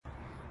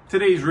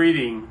Today's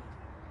reading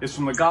is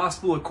from the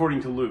Gospel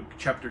according to Luke,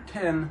 chapter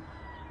 10,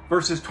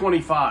 verses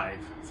 25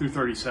 through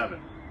 37.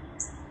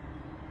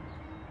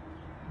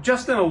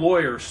 Just then a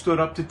lawyer stood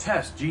up to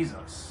test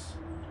Jesus.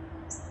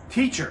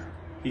 "Teacher,"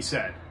 he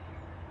said,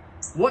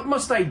 "what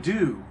must I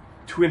do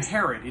to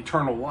inherit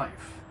eternal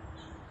life?"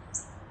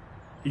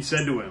 He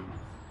said to him,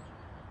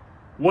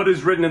 "What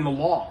is written in the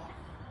law?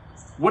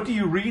 What do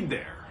you read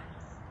there?"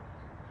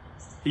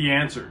 He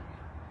answered,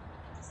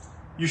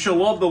 "You shall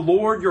love the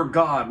Lord your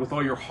God with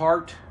all your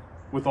heart,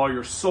 with all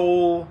your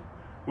soul,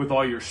 with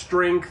all your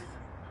strength,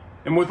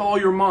 and with all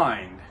your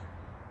mind,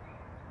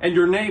 and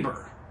your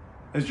neighbor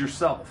as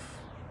yourself."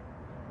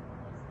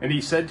 And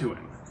he said to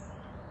him,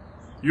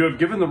 "You have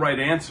given the right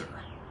answer.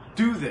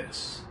 Do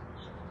this,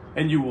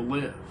 and you will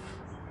live."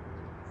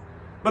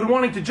 But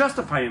wanting to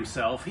justify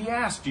himself, he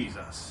asked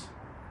Jesus,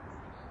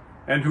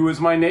 "And who is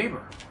my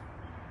neighbor?"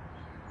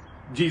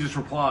 Jesus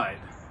replied,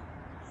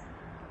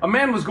 "A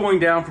man was going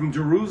down from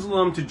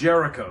Jerusalem to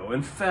Jericho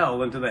and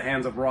fell into the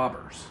hands of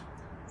robbers,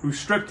 who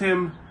stripped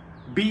him,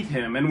 beat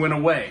him, and went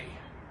away,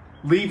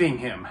 leaving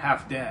him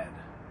half dead.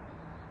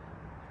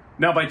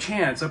 Now by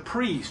chance a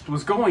priest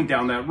was going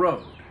down that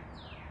road,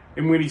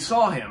 and when he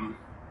saw him,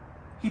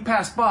 he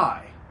passed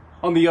by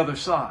on the other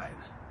side.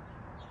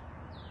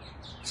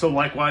 So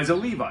likewise a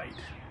Levite,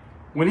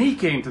 when he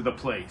came to the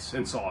place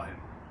and saw him,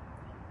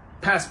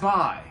 passed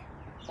by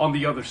on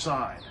the other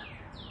side.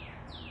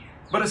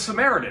 But a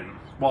Samaritan,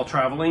 while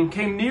traveling,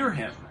 came near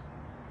him,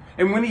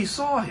 and when he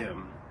saw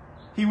him,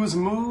 he was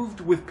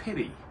moved with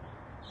pity.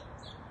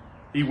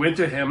 He went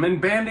to him and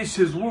bandaged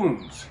his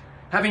wounds,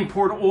 having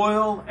poured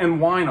oil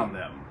and wine on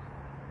them.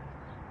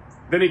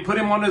 Then he put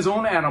him on his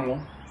own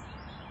animal,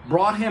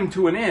 brought him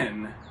to an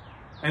inn,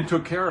 and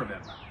took care of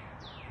him.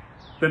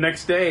 The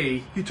next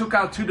day he took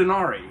out 2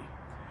 denarii,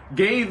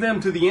 gave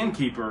them to the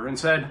innkeeper, and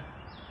said,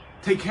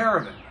 'Take care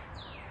of him,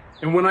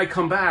 and when I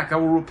come back I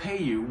will repay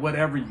you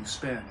whatever you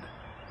spend.'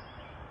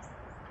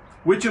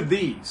 Which of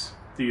these,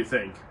 do you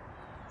think,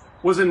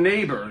 was a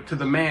neighbor to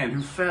the man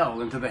who fell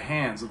into the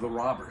hands of the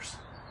robbers?"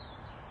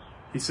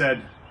 He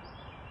said,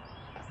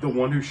 "The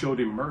one who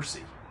showed him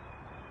mercy."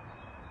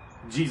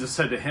 Jesus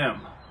said to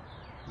him,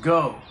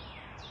 "Go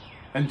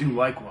and do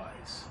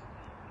likewise."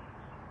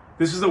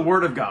 This is the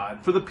word of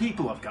God for the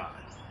people of God.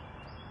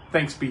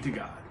 Thanks be to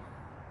God.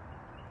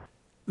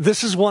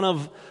 This is one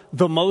of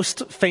the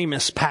most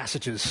famous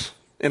passages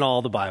in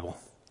all the Bible.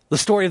 The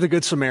story of the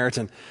Good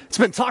Samaritan. It's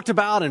been talked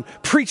about and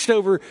preached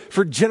over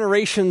for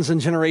generations and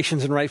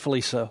generations, and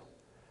rightfully so.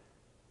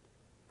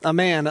 A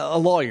man, a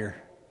lawyer,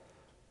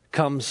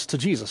 comes to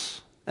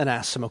Jesus and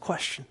asks him a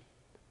question.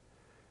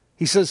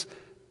 He says,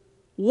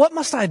 "What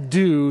must I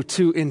do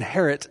to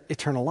inherit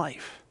eternal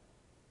life?"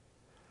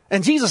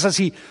 And Jesus, as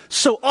he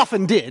so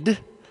often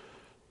did,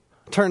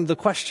 turned the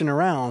question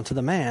around to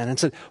the man and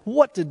said,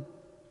 What do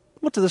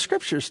the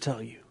scriptures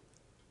tell you?"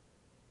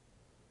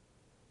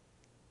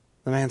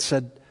 The man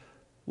said,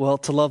 "Well,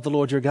 to love the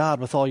Lord your God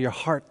with all your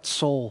heart,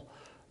 soul,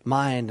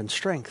 mind, and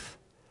strength,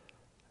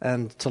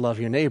 and to love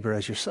your neighbor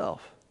as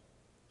yourself."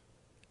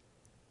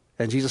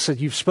 And Jesus said,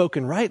 "You've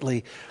spoken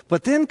rightly."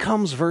 But then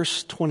comes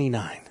verse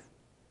 29.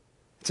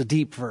 It's a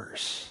deep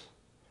verse.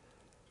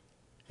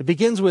 It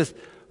begins with,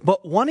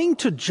 "But wanting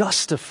to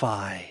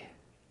justify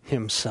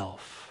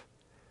himself,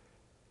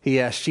 he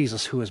asked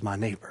Jesus, 'Who is my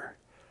neighbor?'"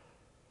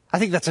 I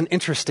think that's an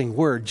interesting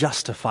word,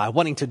 justify,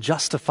 wanting to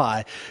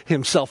justify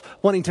himself,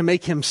 wanting to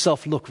make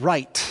himself look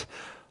right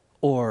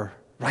or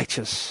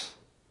righteous.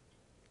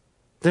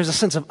 There's a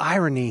sense of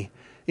irony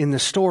in the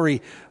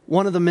story.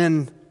 One of the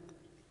men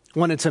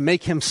wanted to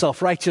make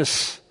himself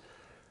righteous.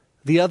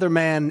 The other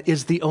man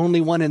is the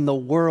only one in the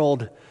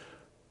world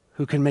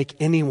who can make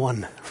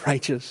anyone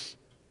righteous.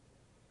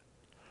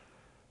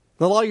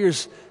 The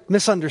lawyer's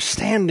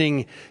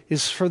misunderstanding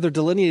is further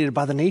delineated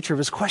by the nature of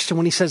his question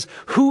when he says,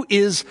 "Who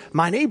is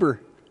my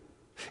neighbor?"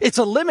 It's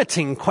a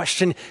limiting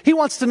question. He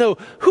wants to know,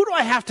 who do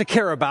I have to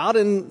care about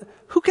and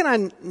who can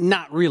I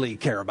not really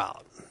care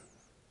about?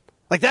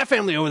 Like that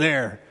family over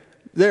there,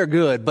 they're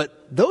good,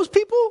 but those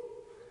people,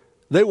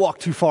 they walk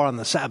too far on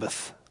the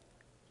Sabbath.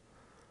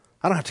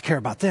 I don't have to care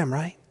about them,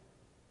 right?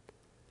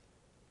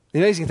 The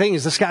amazing thing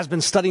is this guy's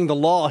been studying the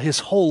law his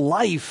whole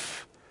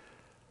life,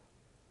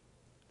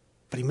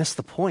 but he missed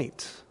the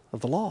point of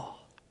the law.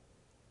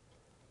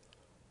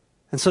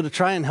 And so to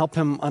try and help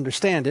him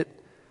understand it,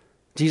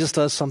 Jesus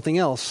does something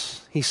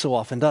else he so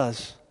often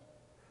does.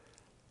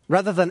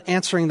 Rather than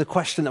answering the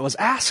question that was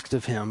asked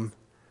of him,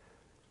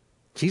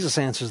 Jesus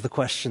answers the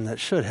question that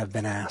should have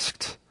been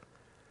asked.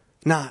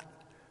 Not,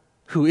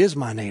 "Who is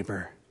my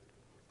neighbor?"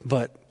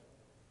 but,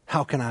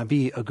 "How can I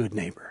be a good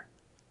neighbor?"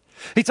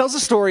 He tells a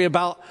story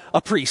about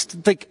a priest,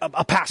 think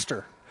a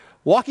pastor,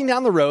 walking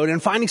down the road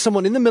and finding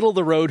someone in the middle of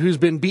the road who's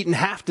been beaten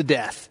half to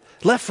death,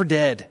 left for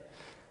dead.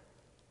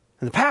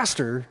 And the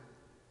pastor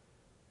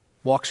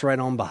walks right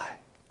on by.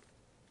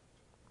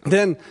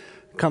 Then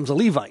comes a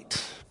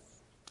Levite,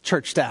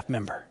 church staff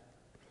member,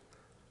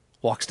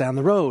 walks down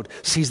the road,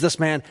 sees this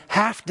man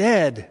half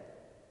dead,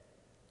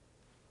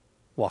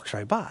 walks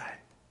right by.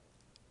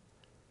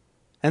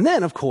 And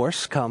then, of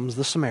course, comes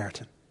the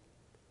Samaritan,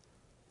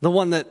 the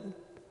one that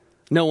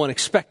no one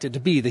expected to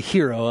be the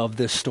hero of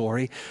this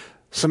story.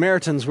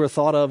 Samaritans were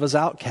thought of as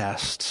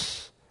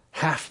outcasts,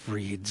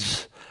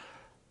 half-breeds,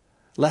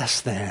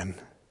 less than.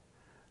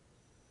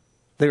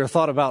 They were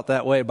thought about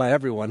that way by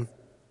everyone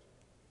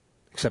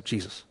except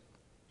Jesus.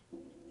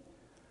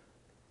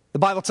 The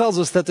Bible tells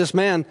us that this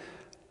man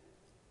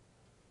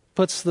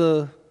puts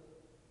the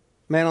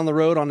man on the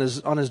road on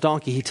his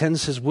donkey. He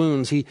tends his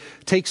wounds. He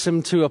takes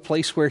him to a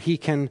place where he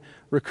can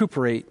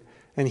recuperate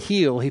and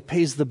heal. He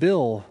pays the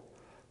bill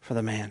for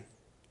the man.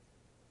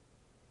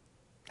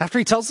 After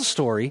he tells the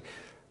story,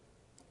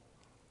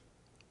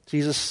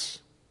 Jesus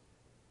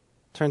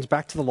turns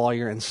back to the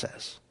lawyer and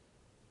says,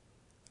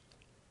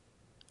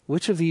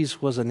 "Which of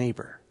these was a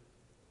neighbor?"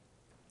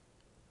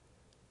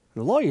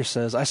 And the lawyer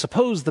says, "I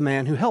suppose the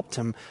man who helped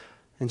him."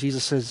 And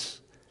Jesus says,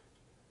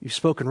 "You've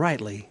spoken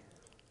rightly.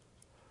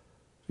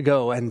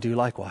 Go and do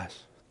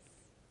likewise."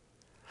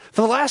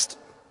 For the last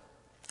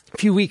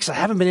few weeks, I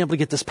haven't been able to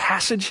get this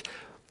passage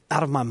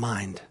out of my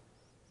mind.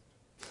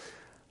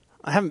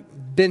 I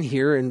haven't been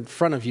here in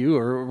front of you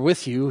or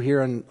with you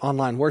here in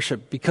online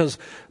worship because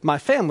my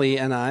family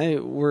and I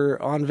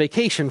were on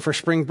vacation for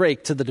spring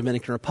break to the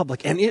Dominican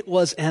Republic, and it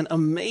was an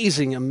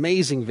amazing,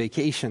 amazing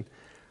vacation.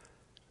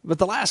 But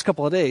the last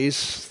couple of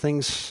days,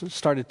 things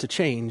started to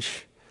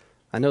change.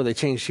 I know they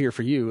changed here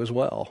for you as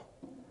well.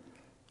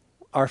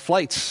 Our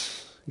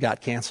flights got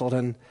canceled,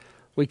 and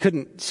we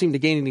couldn't seem to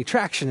gain any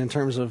traction in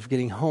terms of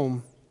getting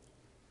home.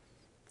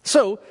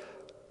 So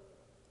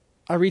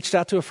I reached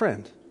out to a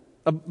friend,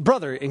 a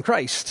brother in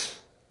Christ,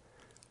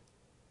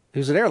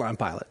 who's an airline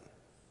pilot.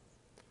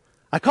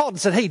 I called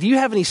and said, "Hey, do you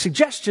have any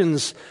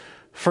suggestions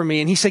for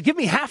me?" And he said, "Give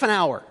me half an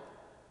hour."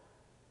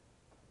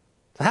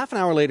 So half an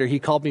hour later, he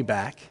called me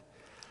back.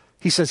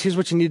 He says, "Here's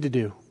what you need to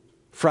do.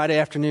 Friday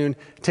afternoon,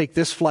 take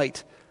this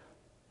flight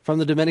from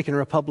the Dominican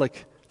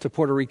Republic to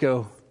Puerto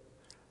Rico.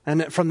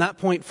 And from that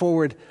point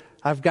forward,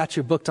 I've got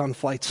you booked on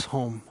flights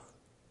home."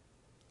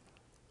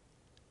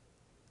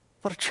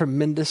 What a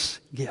tremendous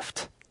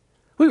gift.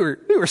 We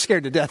were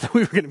scared to death that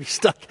we were going to be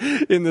stuck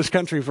in this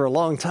country for a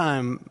long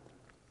time.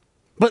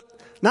 But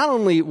not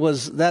only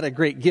was that a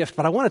great gift,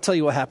 but I want to tell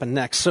you what happened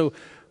next. So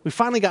we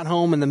finally got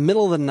home in the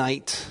middle of the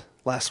night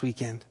last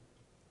weekend.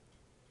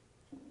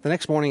 The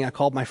next morning, I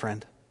called my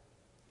friend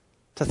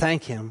to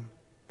thank him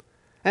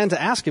and to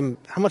ask him,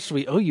 "How much do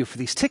we owe you for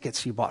these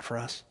tickets you bought for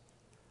us?"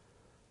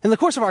 In the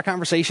course of our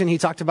conversation, he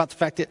talked about the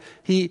fact that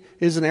he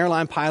is an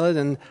airline pilot,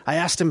 and I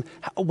asked him,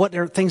 "What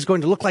are things going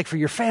to look like for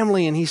your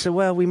family?" And he said,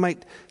 "Well, we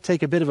might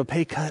take a bit of a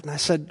pay cut." And I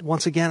said,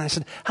 once again,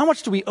 "How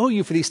much do we owe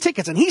you for these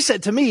tickets?" And he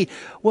said to me,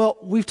 "Well,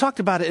 we've talked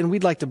about it, and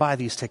we'd like to buy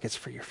these tickets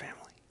for your family."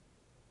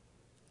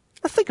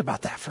 Now think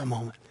about that for a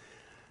moment.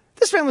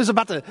 This family was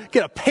about to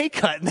get a pay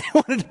cut, and they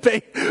wanted to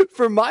pay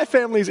for my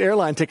family's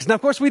airline tickets. Now,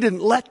 of course, we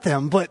didn't let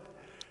them, but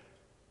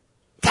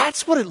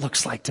that's what it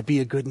looks like to be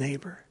a good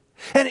neighbor.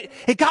 And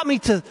it got me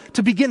to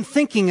begin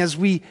thinking as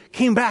we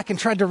came back and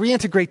tried to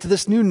reintegrate to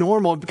this new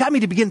normal. It got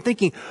me to begin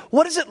thinking,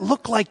 what does it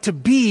look like to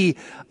be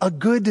a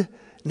good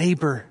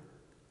neighbor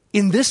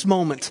in this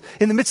moment,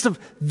 in the midst of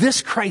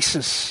this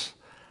crisis?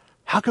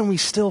 How can we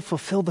still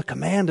fulfill the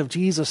command of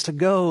Jesus to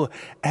go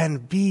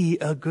and be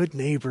a good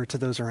neighbor to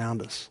those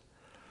around us?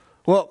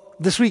 Well,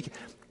 this week,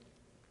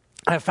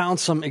 I have found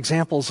some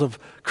examples of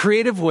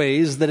creative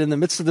ways that in the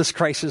midst of this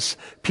crisis,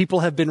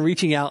 people have been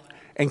reaching out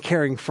and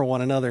caring for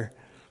one another.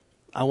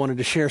 I wanted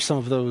to share some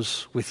of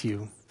those with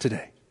you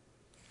today.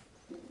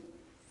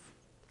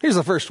 Here's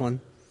the first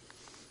one.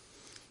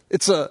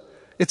 It's a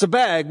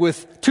bag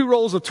with 2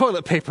 rolls of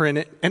toilet paper in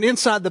it, and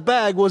inside the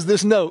bag was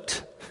this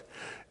note.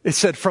 It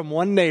said, "From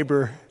one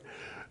neighbor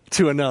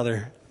to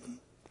another."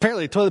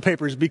 Apparently, toilet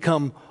paper has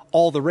become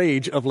all the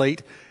rage of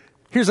late.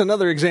 Here's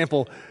another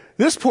example.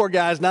 This poor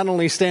guy's not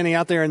only standing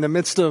out there in the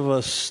midst of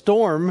a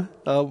storm,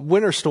 a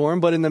winter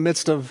storm, but in the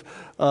midst of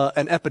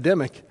an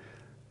epidemic,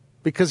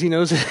 because he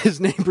knows his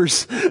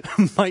neighbors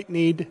might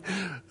need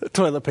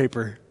toilet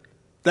paper.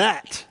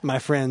 That, my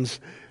friends,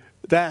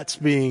 that's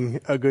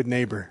being a good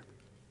neighbor.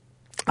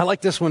 I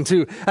like this one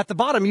too. At the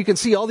bottom, you can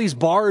see all these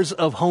bars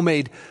of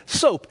homemade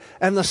soap.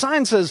 And the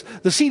sign says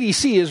the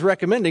CDC is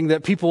recommending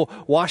that people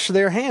wash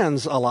their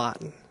hands a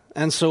lot.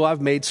 And so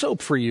I've made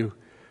soap for you.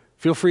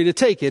 Feel free to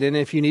take it. And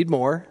if you need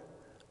more,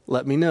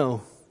 let me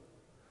know.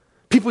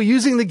 People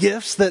using the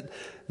gifts that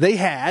they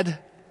had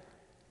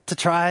to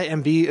try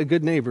and be a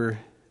good neighbor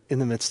in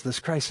the midst of this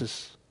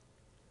crisis.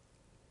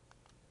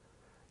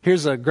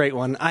 Here's a great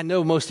one. I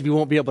know most of you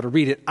won't be able to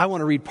read it. I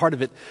want to read part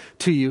of it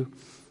to you.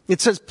 It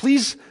says,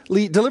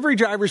 delivery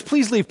drivers,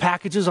 please leave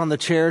packages on the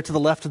chair to the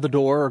left of the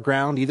door or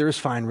ground. Either is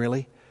fine,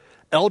 really.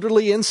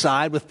 Elderly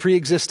inside with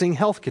pre-existing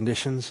health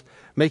conditions,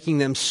 making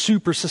them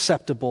super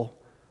susceptible.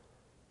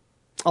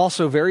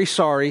 Also, very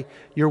sorry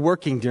you're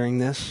working during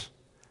this.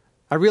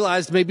 I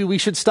realized maybe we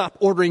should stop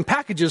ordering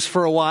packages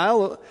for a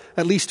while,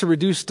 at least to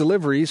reduce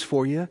deliveries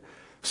for you.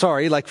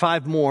 Sorry, like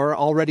 5 more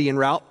already en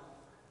route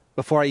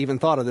before I even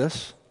thought of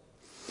this.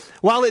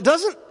 While it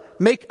doesn't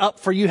make up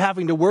for you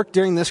having to work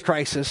during this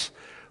crisis,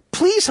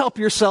 Please help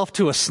yourself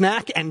to a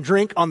snack and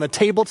drink on the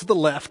table to the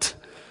left.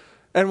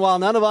 And while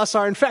none of us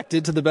are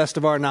infected, to the best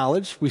of our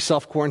knowledge, we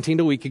self-quarantined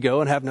a week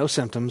ago and have no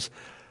symptoms,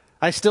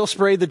 I still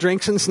sprayed the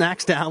drinks and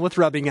snacks down with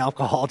rubbing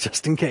alcohol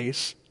just in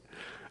case.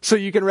 So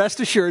you can rest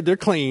assured they're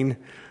clean.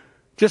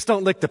 Just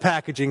don't lick the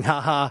packaging.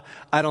 Ha.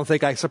 I don't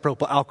think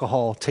isopropyl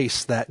alcohol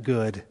tastes that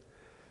good.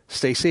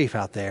 Stay safe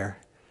out there.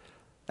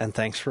 And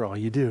thanks for all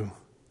you do.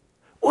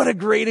 What a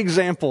great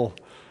example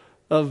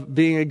of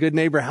being a good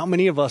neighbor. How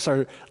many of us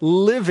are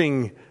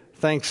living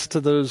thanks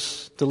to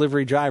those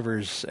delivery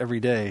drivers every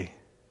day,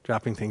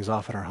 dropping things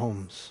off at our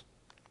homes?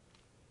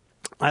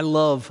 I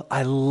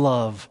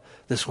love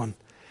this one.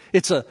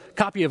 It's a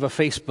copy of a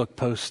Facebook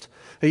post.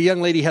 A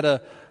young lady had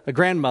a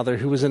grandmother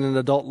who was in an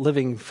adult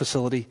living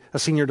facility, a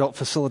senior adult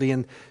facility,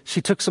 and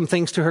she took some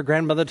things to her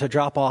grandmother to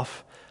drop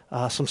off,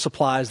 some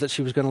supplies that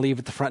she was going to leave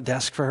at the front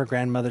desk for her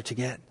grandmother to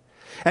get.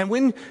 And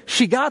when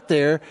she got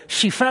there,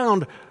 she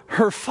found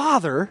her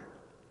father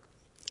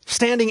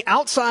standing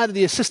outside of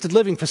the assisted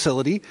living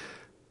facility,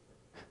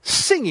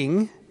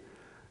 singing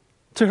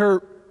to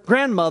her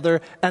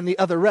grandmother and the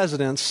other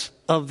residents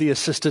of the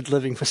assisted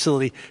living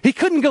facility. He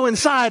couldn't go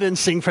inside and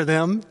sing for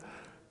them,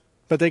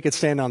 but they could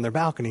stand on their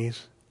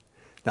balconies.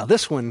 Now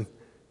this one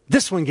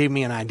gave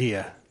me an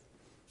idea.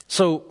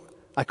 So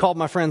I called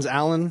my friends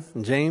Alan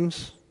and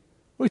James.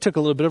 We took a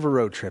little bit of a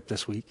road trip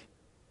this week.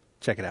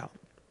 Check it out.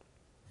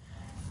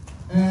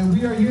 And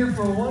we are here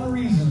for one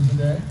reason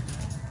today.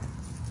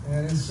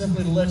 And it's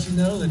simply to let you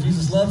know that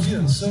Jesus loves you,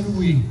 and so do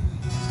we.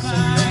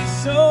 My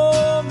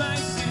soul, my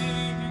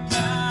Savior,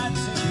 God,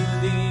 to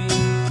thee.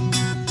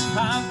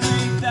 How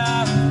great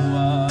thou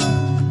art,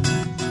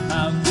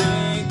 how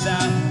great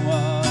thou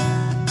art.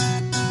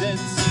 Then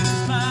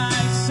sings my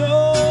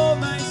soul,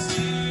 my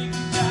Savior,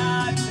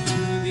 God,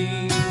 to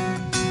thee.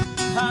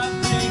 How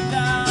great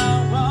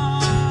thou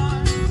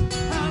art,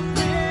 how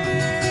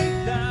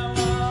great thou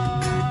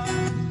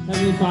art.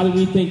 Heavenly Father,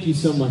 we thank you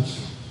so much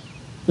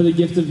for the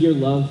gift of your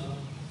love,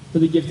 for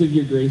the gift of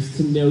your grace,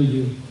 to know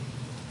you,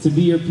 to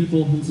be your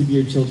people, and to be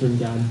your children,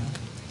 God.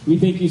 We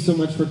thank you so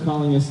much for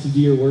calling us to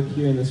do your work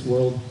here in this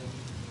world.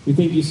 We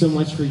thank you so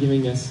much for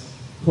giving us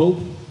hope,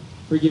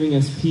 for giving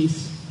us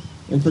peace,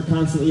 and for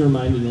constantly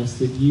reminding us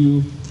that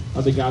you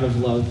are the God of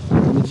love,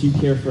 and that you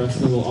care for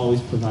us and will always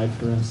provide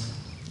for us.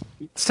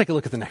 Let's take a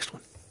look at the next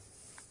one.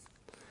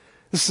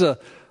 This is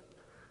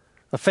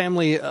a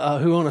family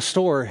who own a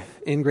store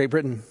in Great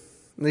Britain.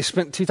 They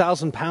spent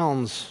 2,000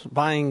 pounds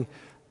buying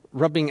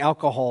rubbing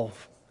alcohol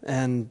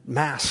and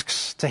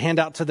masks to hand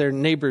out to their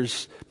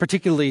neighbors,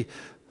 particularly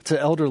to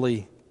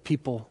elderly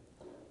people,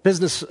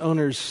 business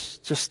owners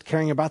just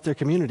caring about their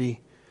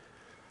community.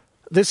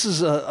 This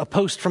is a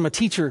post from a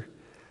teacher.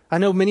 I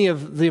know many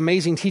of the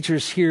amazing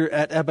teachers here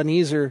at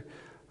Ebenezer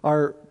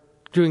are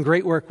doing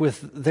great work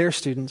with their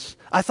students.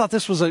 I thought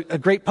this was a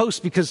great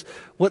post because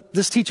what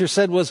this teacher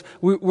said was,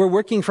 we're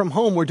working from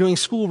home, we're doing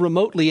school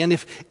remotely, and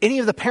if any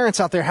of the parents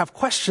out there have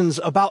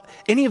questions about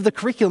any of the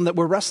curriculum that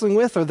we're wrestling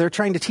with or they're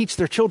trying to teach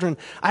their children,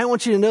 I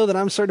want you to know that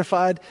I'm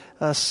certified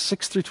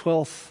 6th through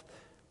 12th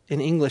in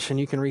English, and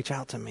you can reach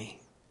out to me.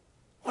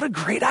 What a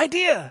great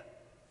idea!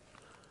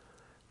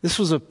 This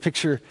was a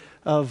picture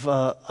of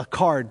a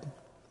card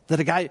that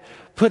a guy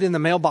put in the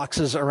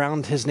mailboxes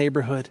around his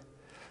neighborhood.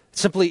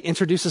 Simply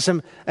introduces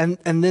him and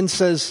then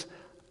says,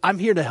 I'm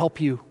here to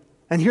help you.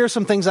 And here are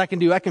some things I can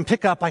do. I can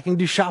pick up. I can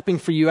do shopping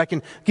for you. I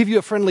can give you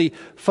a friendly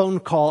phone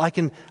call. I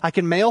can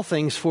mail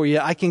things for you.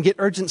 I can get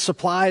urgent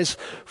supplies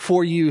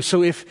for you.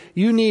 So if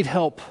you need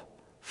help,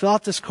 fill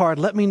out this card.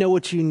 Let me know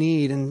what you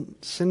need and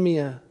send me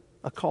a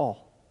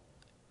call.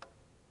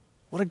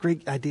 What a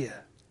great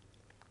idea.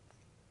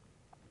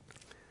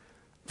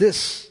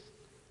 This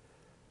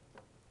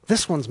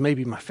one's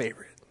maybe my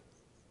favorite.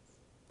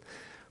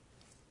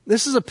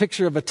 This is a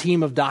picture of a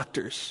team of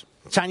doctors,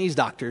 Chinese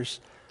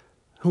doctors,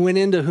 who went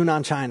into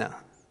Hunan, China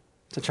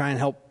to try and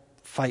help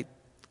fight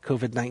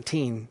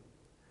COVID-19.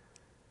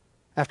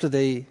 After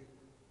they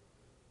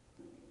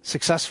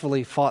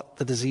successfully fought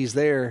the disease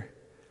there,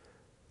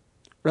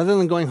 rather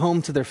than going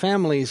home to their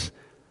families,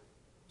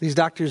 these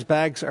doctors'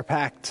 bags are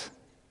packed.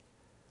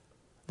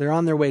 They're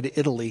on their way to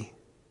Italy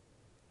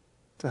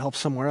to help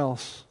somewhere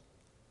else.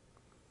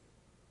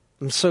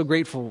 I'm so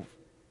grateful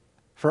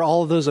for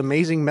all of those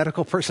amazing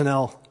medical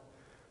personnel,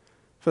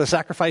 for the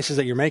sacrifices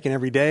that you're making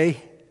every day.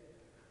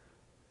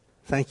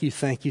 Thank you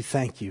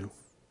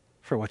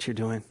for what you're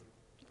doing.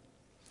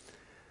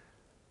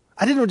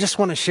 I didn't just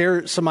want to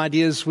share some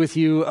ideas with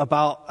you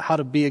about how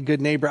to be a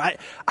good neighbor.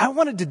 I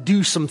wanted to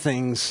do some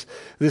things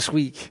this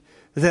week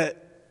that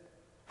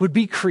would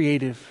be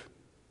creative.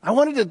 I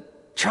wanted to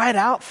try it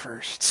out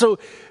first. So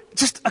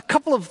just a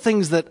couple of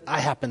things that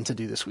I happened to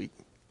do this week.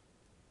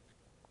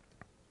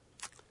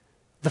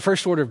 The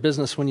first order of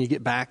business when you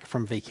get back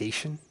from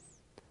vacation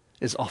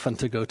is often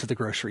to go to the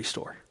grocery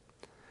store.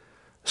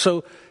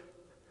 So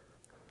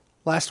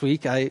last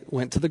week I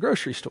went to the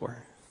grocery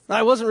store.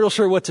 I wasn't real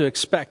sure what to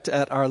expect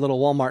at our little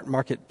Walmart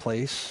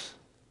marketplace.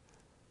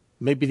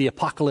 Maybe the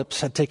apocalypse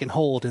had taken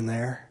hold in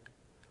there.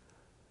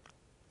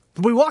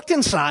 We walked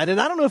inside,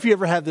 and I don't know if you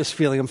ever had this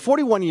feeling. I'm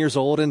 41 years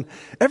old, and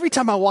every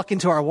time I walk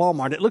into our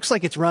Walmart, it looks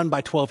like it's run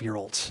by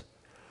 12-year-olds.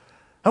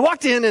 I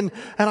walked in, and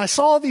I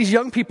saw these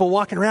young people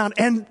walking around,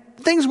 and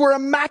things were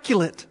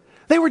immaculate.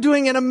 They were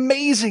doing an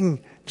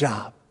amazing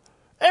job.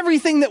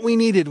 Everything that we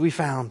needed, we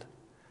found.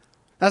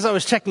 As I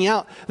was checking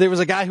out, there was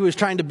a guy who was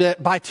trying to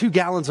buy 2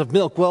 gallons of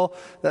milk. Well,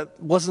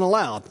 that wasn't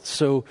allowed.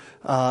 So,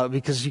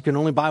 because you can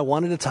only buy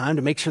one at a time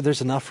to make sure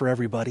there's enough for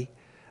everybody.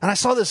 And I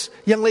saw this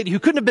young lady who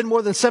couldn't have been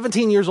more than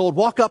 17 years old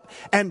walk up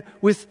and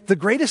with the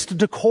greatest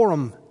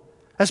decorum,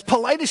 as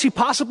polite as she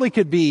possibly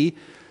could be,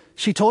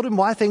 she told him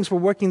why things were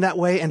working that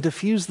way and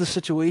diffused the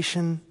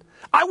situation.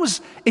 I was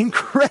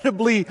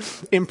incredibly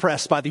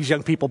impressed by these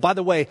young people. By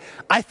the way,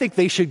 I think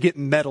they should get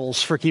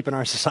medals for keeping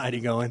our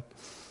society going.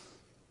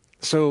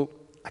 So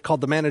I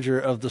called the manager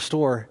of the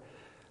store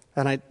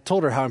and I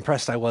told her how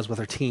impressed I was with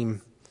her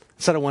team.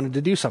 I said I wanted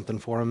to do something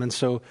for them. And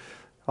so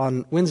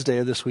on Wednesday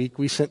of this week,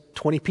 we sent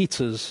 20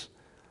 pizzas,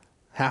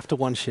 half to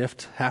one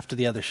shift, half to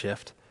the other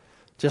shift,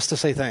 just to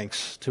say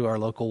thanks to our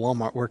local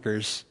Walmart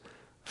workers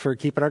for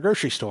keeping our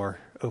grocery store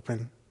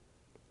open.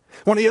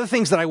 One of the other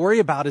things that I worry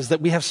about is that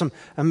we have some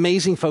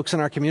amazing folks in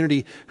our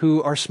community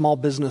who are small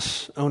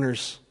business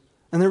owners,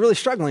 and they're really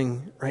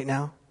struggling right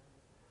now.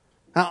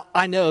 Now,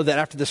 I know that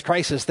after this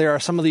crisis, there are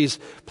some of these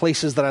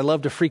places that I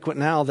love to frequent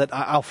now that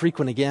I'll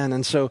frequent again.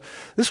 And so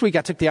this week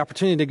I took the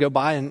opportunity to go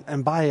by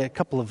and buy a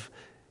couple of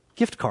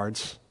gift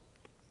cards,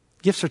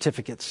 gift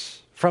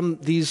certificates from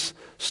these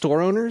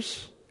store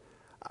owners.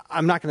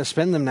 I'm not going to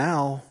spend them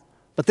now,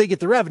 but they get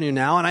the revenue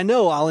now, and I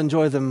know I'll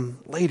enjoy them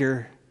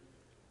later.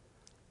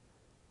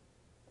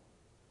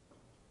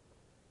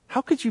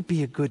 How could you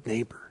be a good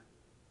neighbor?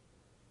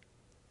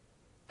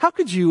 How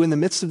could you, in the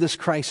midst of this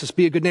crisis,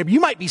 be a good neighbor? You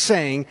might be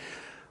saying,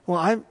 well,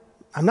 I'm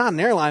not an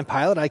airline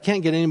pilot. I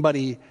can't get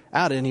anybody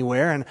out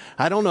anywhere, and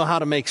I don't know how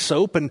to make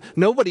soap, and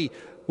nobody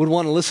would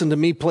want to listen to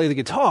me play the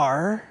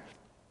guitar.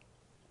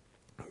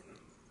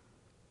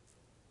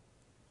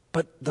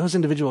 But those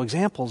individual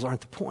examples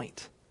aren't the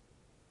point.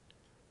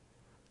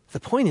 The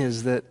point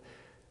is that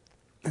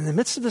in the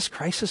midst of this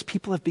crisis,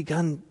 people have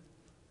begun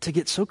to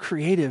get so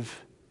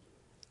creative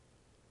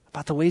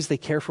about the ways they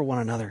care for one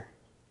another.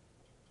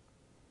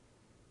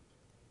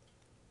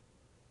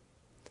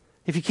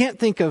 If you can't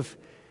think of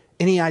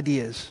any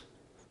ideas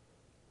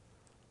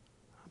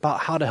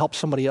about how to help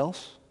somebody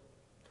else,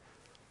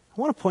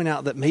 I want to point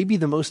out that maybe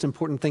the most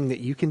important thing that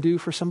you can do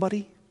for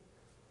somebody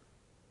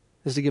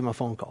is to give them a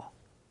phone call.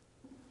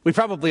 We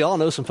probably all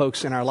know some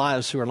folks in our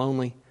lives who are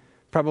lonely.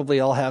 Probably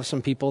all have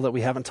some people that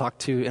we haven't talked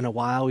to in a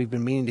while, we've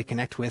been meaning to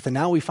connect with, and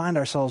now we find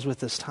ourselves with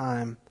this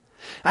time.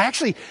 I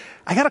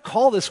got a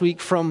call this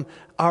week from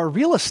our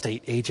real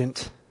estate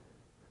agent,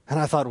 and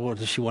I thought, well,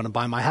 does she want to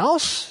buy my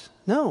house?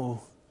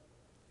 No.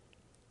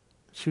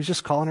 She was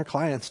just calling her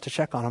clients to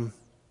check on them,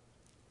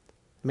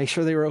 make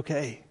sure they were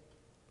okay.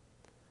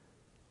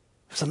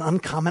 It was an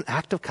uncommon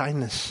act of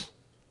kindness,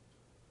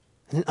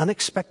 in an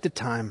unexpected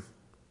time.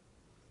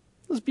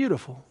 It was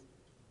beautiful.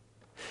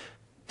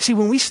 See,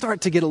 when we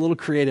start to get a little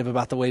creative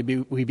about the way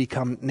we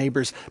become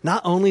neighbors,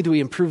 not only do we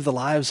improve the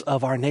lives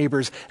of our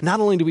neighbors, not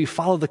only do we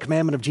follow the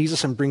commandment of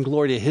Jesus and bring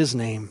glory to his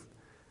name,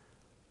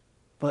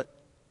 but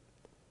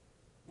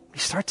we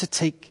start to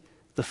take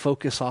the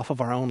focus off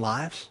of our own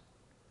lives,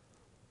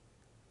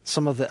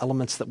 some of the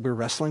elements that we're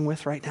wrestling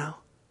with right now.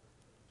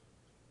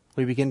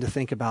 We begin to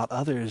think about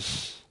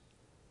others,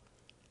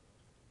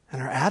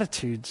 and our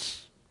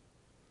attitudes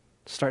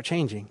start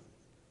changing.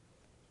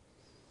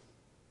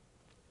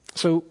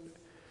 So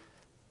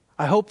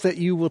I hope that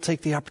you will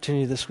take the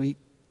opportunity this week,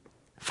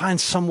 find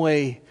some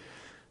way,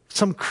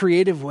 some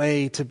creative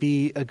way to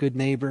be a good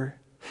neighbor.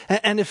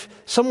 And if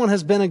someone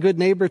has been a good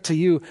neighbor to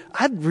you,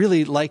 I'd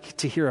really like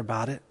to hear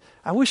about it.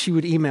 I wish you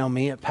would email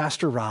me at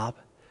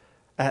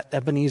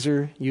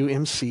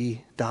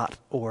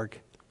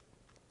pastorrob@ebenezerumc.org.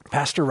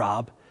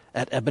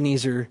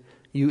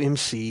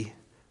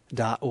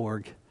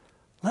 pastorrob@ebenezerumc.org.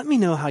 Let me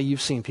know how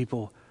you've seen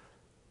people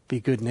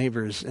be good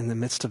neighbors in the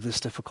midst of this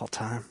difficult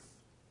time.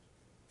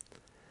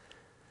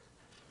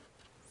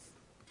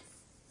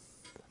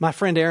 My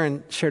friend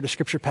Aaron shared a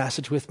scripture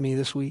passage with me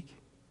this week.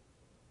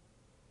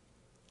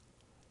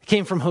 It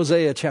came from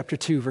Hosea chapter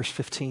 2, verse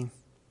 15.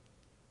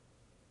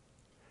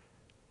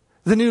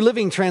 The New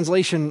Living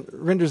Translation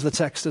renders the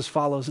text as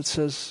follows. It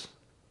says,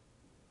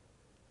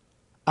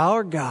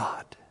 "Our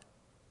God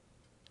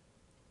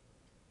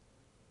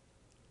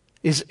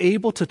is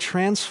able to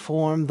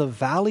transform the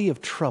valley of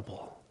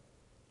trouble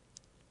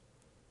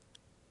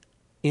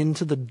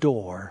into the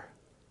door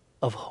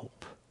of hope."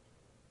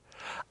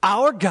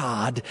 Our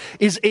God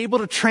is able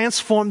to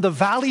transform the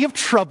valley of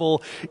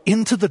trouble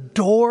into the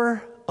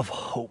door of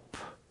hope.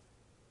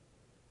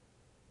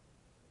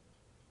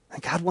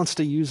 And God wants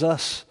to use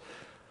us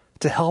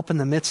to help in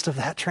the midst of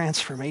that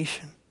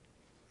transformation.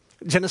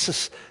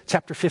 Genesis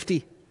chapter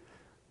 50,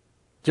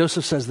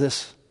 Joseph says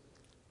this.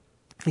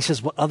 He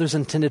says, what others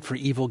intended for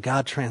evil,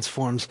 God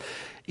transforms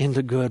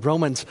into good.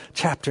 Romans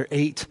chapter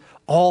 8,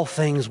 all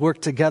things work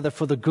together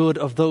for the good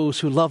of those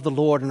who love the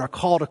Lord and are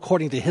called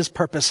according to his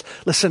purpose.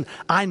 Listen,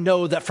 I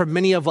know that for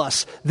many of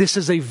us, this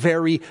is a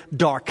very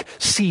dark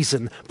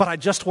season, but I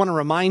just want to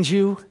remind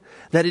you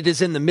that it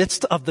is in the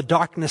midst of the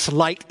darkness,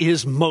 light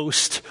is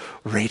most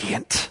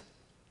radiant.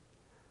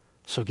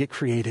 So get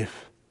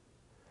creative.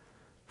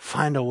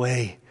 Find a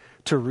way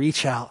to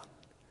reach out,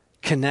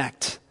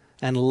 connect,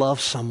 and love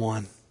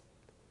someone.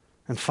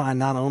 And find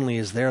not only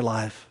is their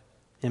life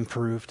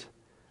improved,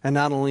 and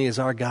not only is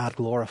our God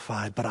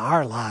glorified, but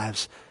our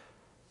lives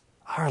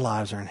are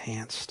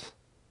enhanced.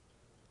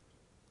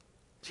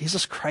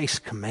 Jesus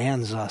Christ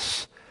commands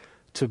us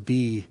to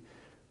be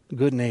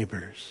good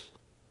neighbors.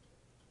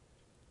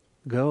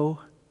 Go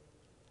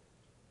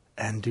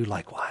and do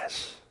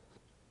likewise.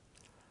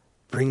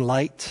 Bring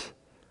light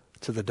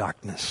to the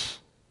darkness.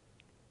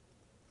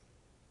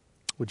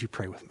 Would you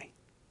pray with me?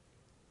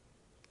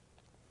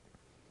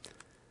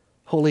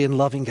 Holy and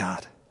loving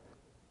God,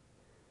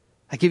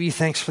 I give you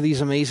thanks for these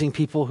amazing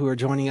people who are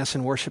joining us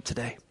in worship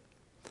today.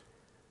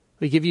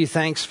 We give you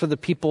thanks for the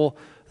people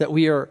that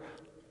we are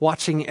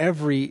watching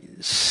every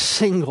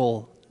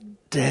single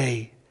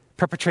day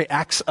perpetrate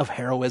acts of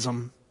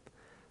heroism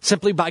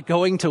simply by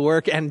going to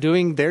work and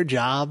doing their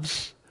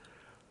jobs.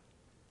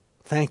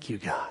 Thank you,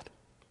 God,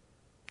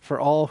 for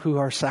all who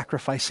are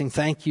sacrificing.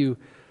 Thank you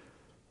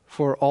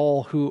for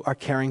all who are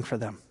caring for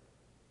them.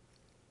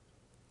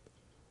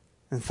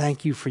 And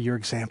thank you for your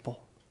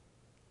example.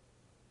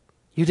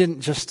 You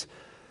didn't just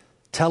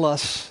tell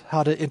us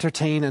how to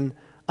entertain and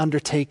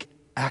undertake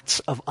acts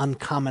of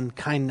uncommon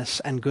kindness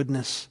and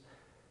goodness.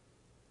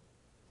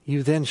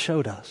 You then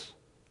showed us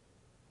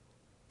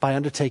by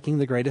undertaking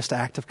the greatest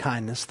act of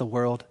kindness the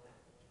world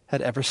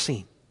had ever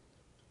seen.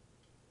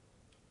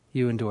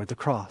 You endured the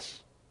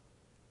cross.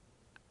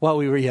 While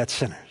we were yet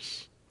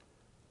sinners,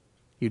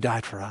 you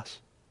died for us.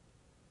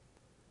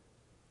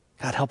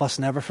 God, help us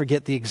never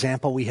forget the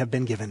example we have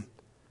been given.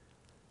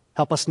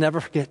 Help us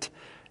never forget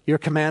your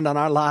command on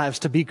our lives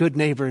to be good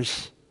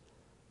neighbors,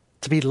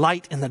 to be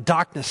light in the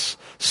darkness,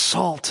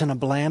 salt in a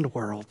bland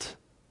world.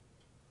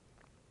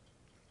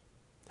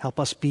 Help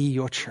us be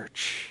your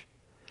church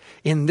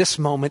in this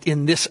moment,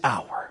 in this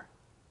hour.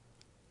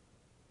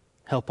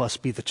 Help us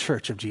be the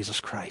church of Jesus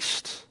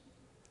Christ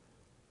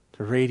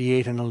to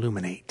radiate and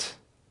illuminate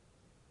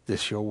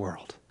this your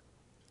world.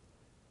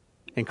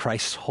 In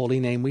Christ's holy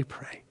name we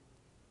pray.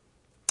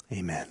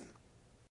 Amen.